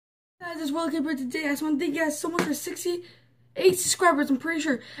this really good, but today I just want to thank you guys so much for 68 subscribers. I'm pretty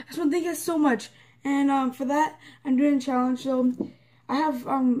sure. I just want to thank you guys so much. And for that, I'm doing a challenge. So I have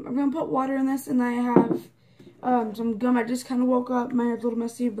I'm gonna put water in this, and I have some gum. I just kind of woke up. My hair's a little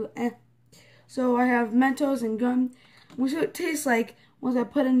messy, but So I have Mentos and gum. We'll see what it tastes like once I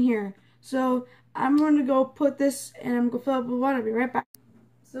put in here. So I'm going to go put this, and I'm going to fill up with water. I'll be right back.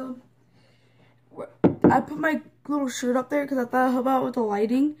 So I put my little shirt up there because I thought I'd help out with the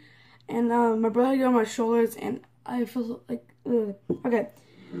lighting. And my brother had it on my shoulders, and I feel like, ugh. Okay.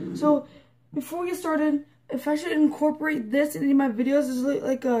 So before we get started, if I should incorporate this in any of my videos, this is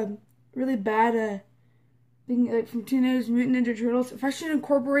like a really bad thing, like from Teenage Mutant Ninja Turtles. If I should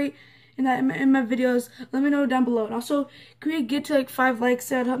incorporate in my videos, let me know down below. And also, can we get to like 5 likes?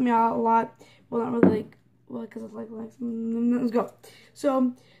 That would help me out a lot. Well, not really well, because I like likes. Let's go.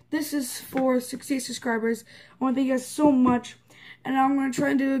 So this is for 68 subscribers. I want to thank you guys so much, and I'm gonna try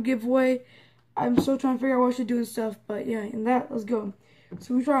and do a giveaway. I'm still trying to figure out what I should do and stuff, but yeah, and let's go.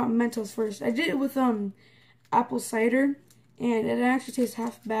 So we try out Mentos first. I did it with apple cider, and it actually tastes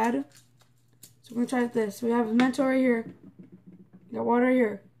half bad. So we're gonna try this. We have Mento right here. We got water right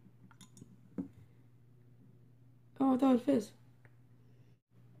here. Oh, I thought it fizzed.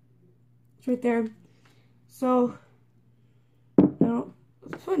 It's right there. So,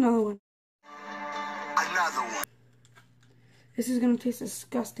 let's put another one. Another one. This is gonna taste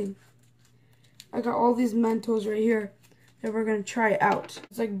disgusting. I got all these Mentos right here that we're gonna try out.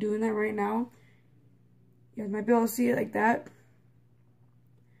 It's like doing that right now. You guys might be able to see it like that.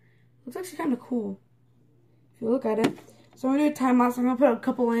 Looks actually kind of cool if you look at it. So I'm gonna do a time lapse. I'm gonna put a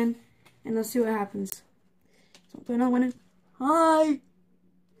couple in, and let's see what happens. So put another one in. Hi.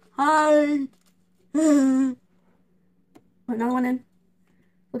 Hi. Put another one in.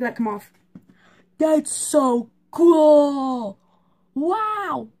 Look at that come off. That's so cool.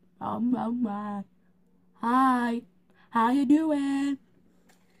 Wow. Hi. How you doing?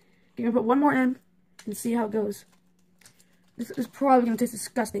 I'm gonna put one more in and see how it goes. This is probably gonna taste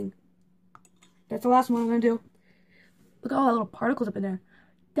disgusting. That's the last one I'm gonna do. Look at all the little particles up in there.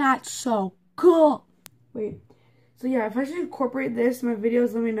 That's so cool. Wait. So yeah, if I should incorporate this in my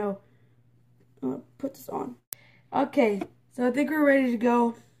videos, let me know. I'm gonna put this on. Okay, so I think we're ready to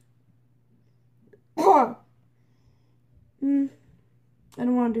go. I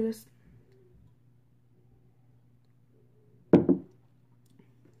don't want to do this.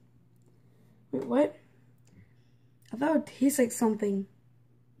 Wait, what? I thought it would taste like something.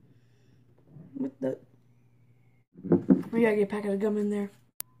 What the? We gotta get a packet of gum in there.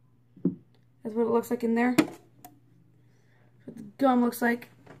 That's what it looks like in there. That's what the gum looks like.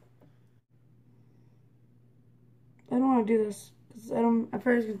 I don't want to do this because I'm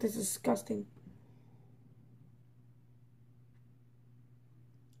afraid it's gonna taste disgusting.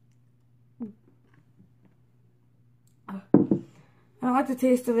 I don't like the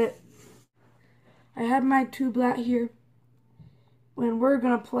taste of it. I have my tube out here, and we're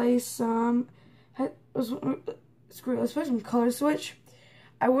gonna play some. Screw it, let's play some Color Switch.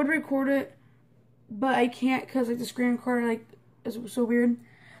 I would record it, but I can't because like the screen recorder like is so weird.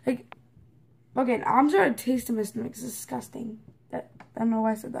 Like, okay, I'm starting to taste this. It's disgusting. I don't know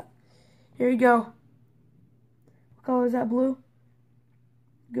why I said that. Here you go. What color is that? Blue.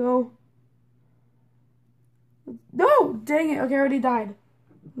 Go. No, dang it. Okay, I already died.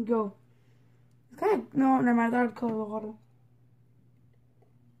 Go. It's kind of no, never mind. I thought I'd color the water.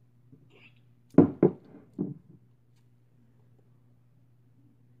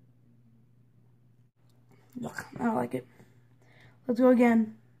 Look, I don't like it. Let's go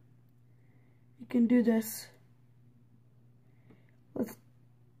again. You can do this. Let's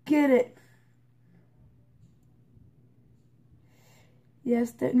get it.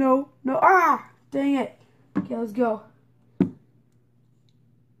 Yes, no. Ah! Dang it. Okay, let's go. Ugh,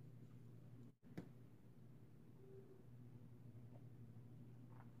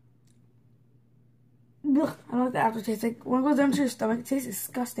 I don't like the aftertaste. Like, when it goes down to your stomach, it tastes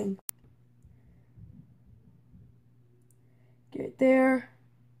disgusting. Get it there.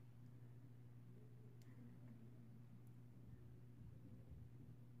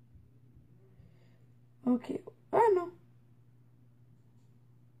 Okay, I don't know.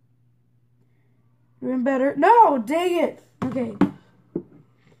 Doing better. No, dang it. Okay.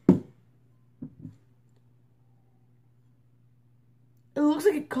 It looks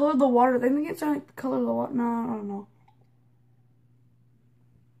like it colored the water. I think it's trying to color the water. No, I don't know.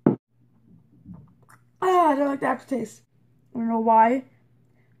 Ah, I don't like the aftertaste. I don't know why,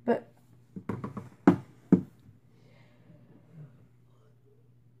 but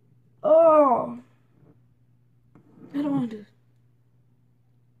oh, I don't want to do this.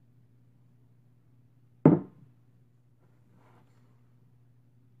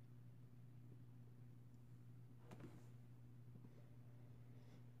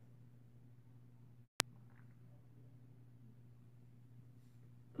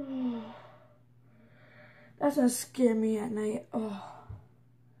 That's gonna scare me at night. Oh.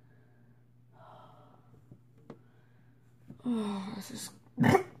 Oh, this is...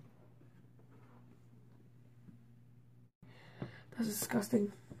 That's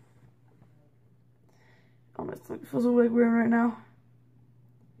disgusting. Oh, my stomach feels like weird right now.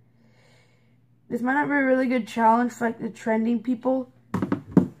 This might not be a really good challenge for like the trending people.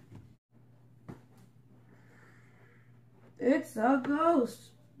 It's a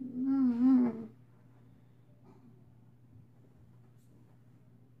ghost.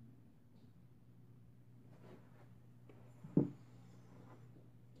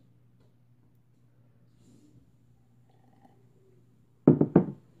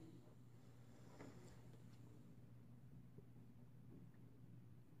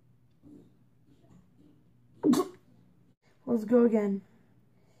 Let's go again.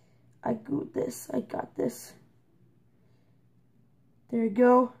 I got this. I got this. There you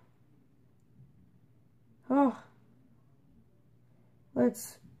go. Oh.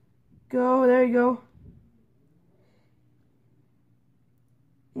 Let's go. There you go.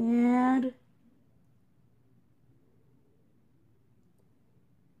 And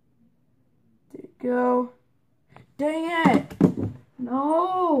there you go. Dang it.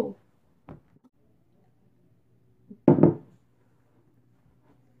 No.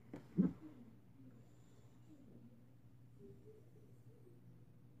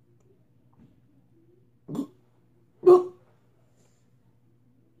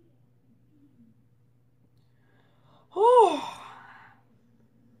 Oh.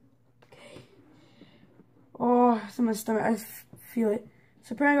 Okay. Oh, it's in my stomach. I feel it.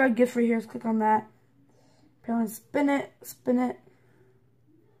 So apparently I got a gift right here. Let's click on that. Apparently spin it. Spin it.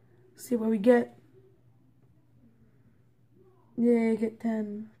 See what we get. Yeah, get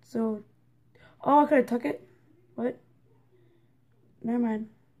 10. So, oh, could I tuck it? What? Never mind.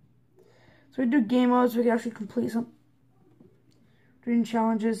 So we do game modes. We can actually complete some doing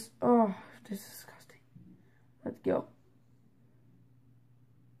challenges. Oh, this is disgusting. Let's go.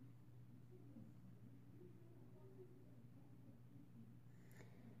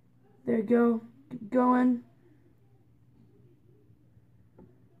 There you go. Keep going.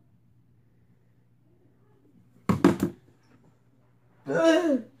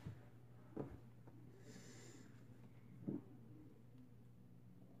 Ugh.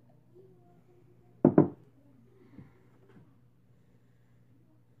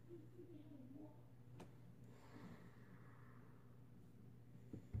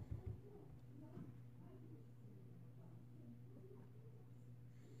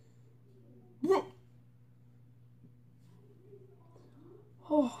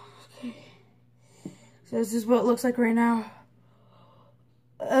 Oh, okay. So this is what it looks like right now.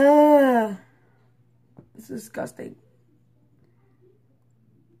 This is disgusting.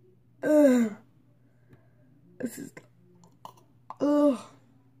 This is. So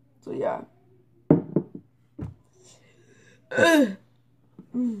yeah. So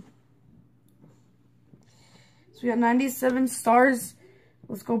we got 97 stars.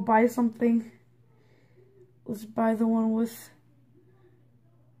 Let's go buy something. Let's buy the one with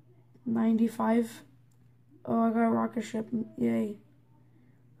 95. Oh, I got a rocket ship. Yay.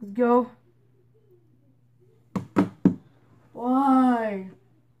 Let's go. Why?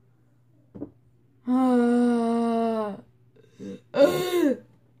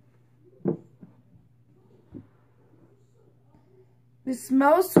 It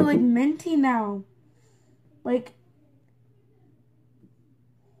smells so like minty now. Like,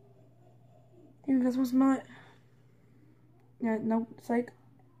 you guys want to smell it? Yeah, no, it's like.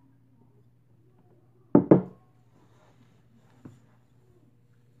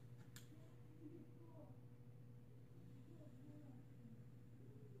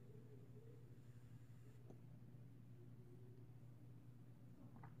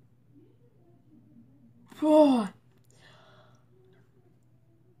 Oh.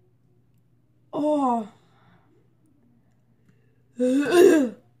 Oh.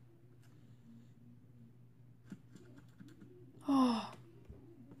 Oh.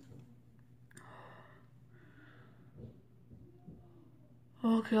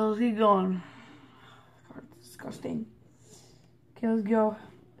 Okay, let's keep going. God, it's disgusting. Okay, let's go.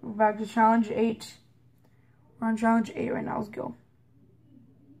 We're back to challenge 8. We're on challenge 8 right now. Let's go.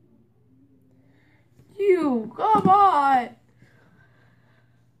 You, come on.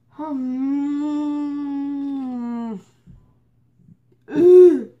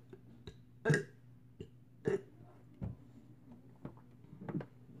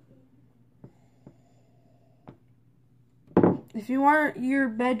 If you want your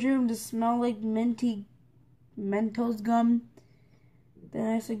bedroom to smell like minty Mentos gum,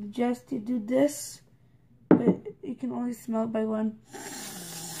 then I suggest you do this. But can only smell it by one.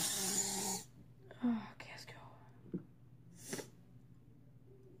 Oh, okay, let's go.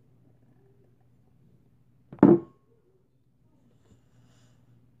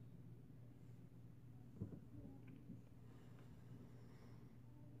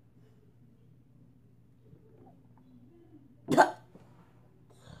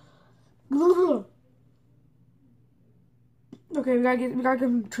 Okay, we gotta get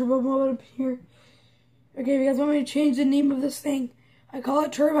some turbo mode up here. Okay, you guys want me to change the name of this thing? I call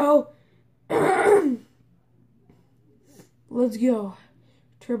it Turbo. Let's go.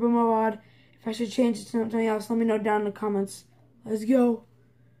 Turbo mode. If I should change it to something else, let me know down in the comments. Let's go.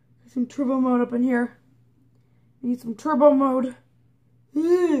 Get some turbo mode up in here. We need some turbo mode.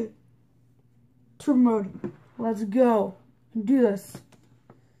 Turbo mode. Let's go. And do this.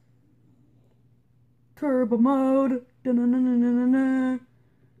 Turbo mode. Da-na-na-na-na-na.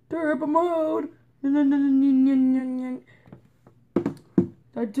 Turbo mode.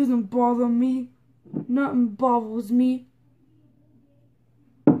 That doesn't bother me. Nothing bothers me.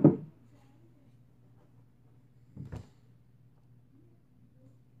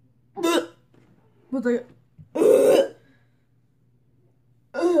 What's like?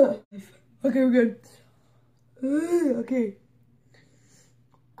 Okay, we're good. Okay.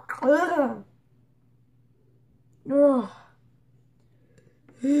 So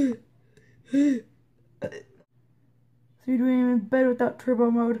you're doing even better without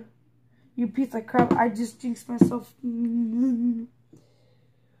turbo mode. You piece of crap. I just jinxed myself. We're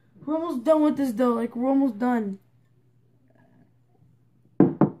almost done with this though. Like, we're almost done.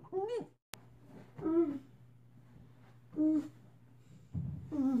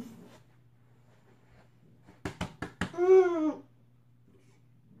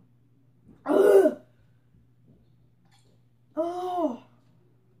 Oh.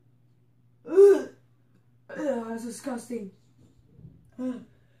 That's disgusting. That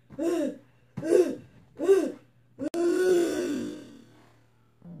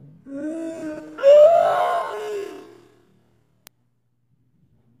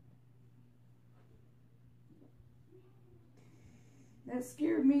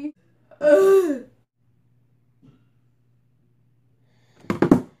scared me.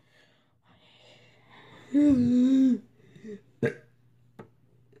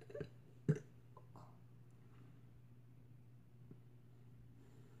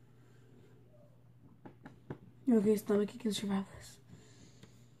 Okay, stomach, you can survive this.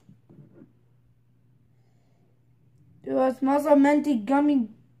 Dude, it smells like minty gummy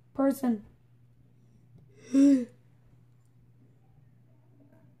person.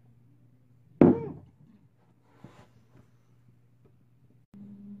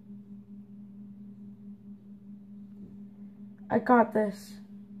 I got this.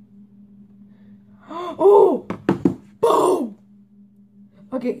 Oh! Boom!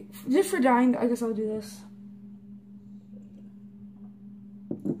 Okay, just for dying, I guess I'll do this.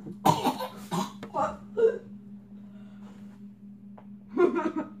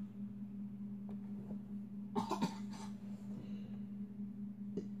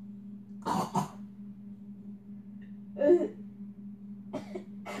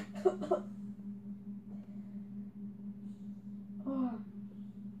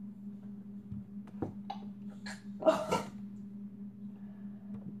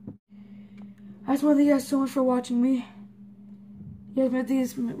 I just want to thank you guys so much for watching me. You guys might think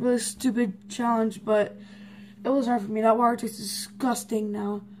it's a really stupid challenge, but it was hard for me. That water tastes disgusting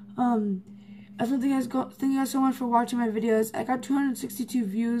now. I just want to thank you guys so much for watching my videos. I got 262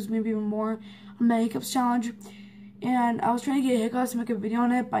 views, maybe even more, on my hiccups challenge. And I was trying to get hiccups to make a video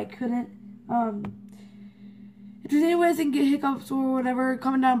on it, but I couldn't. If there's any way I can get hiccups or whatever,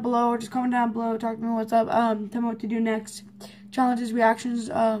 comment down below, or just comment down below, talk to me what's up, tell me what to do next. Challenges, reactions,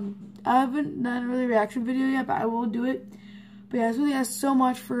 I haven't done a really reaction video yet, but I will do it. But yeah, really guys so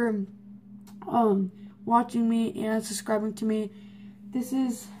much for watching me and subscribing to me. This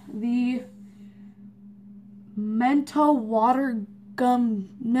is the Mento water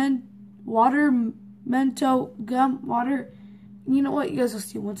gum, Mento gum water. You know what? You guys will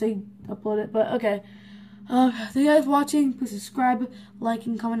see once I upload it. But okay. Thank you guys for watching. Please subscribe, like,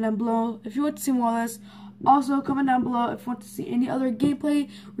 and comment down below if you want to see more of this. Also, comment down below if you want to see any other gameplay,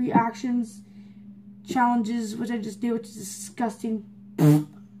 reactions, challenges, which I just did, which is disgusting. And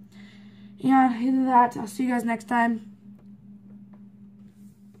other than that, I'll see you guys next time.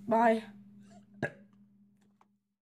 Bye.